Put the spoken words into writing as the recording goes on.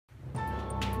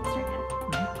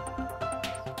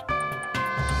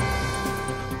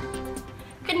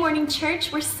morning,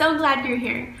 church. We're so glad you're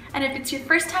here. And if it's your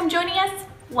first time joining us,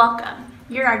 welcome.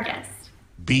 You're our guest.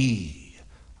 Be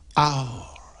our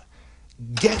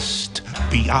guest.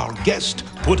 Be our guest.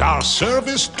 Put our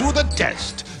service to the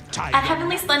test. At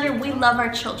Heavenly Splendor, we love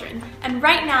our children. And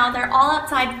right now, they're all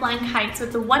outside flying kites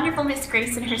with the wonderful Miss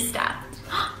Grace and her staff.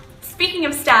 Speaking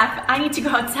of staff, I need to go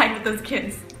outside with those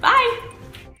kids. Bye!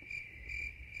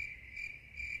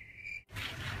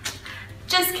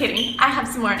 Just kidding, I have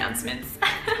some more announcements.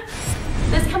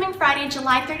 This coming Friday,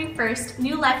 July 31st,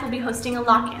 New Life will be hosting a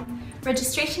lock-in.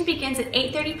 Registration begins at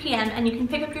 8:30 p.m. and you can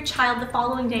pick up your child the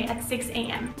following day at 6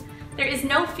 a.m. There is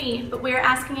no fee, but we are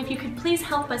asking if you could please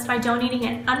help us by donating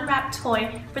an unwrapped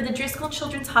toy for the Driscoll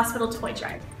Children's Hospital Toy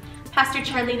Drive. Pastor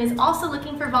Charlene is also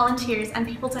looking for volunteers and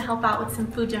people to help out with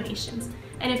some food donations.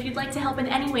 And if you'd like to help in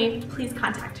any way, please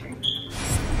contact her.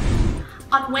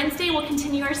 On Wednesday, we'll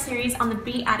continue our series on the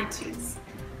Beatitudes.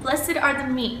 Blessed are the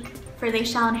meek, for they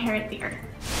shall inherit the earth.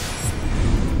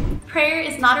 Prayer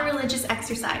is not a religious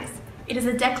exercise. It is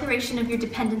a declaration of your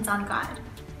dependence on God.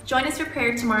 Join us for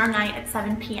prayer tomorrow night at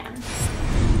 7 p.m.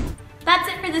 That's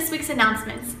it for this week's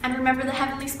announcements, and remember the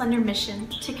Heavenly Splendor mission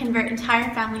to convert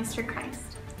entire families to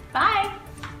Christ. Bye!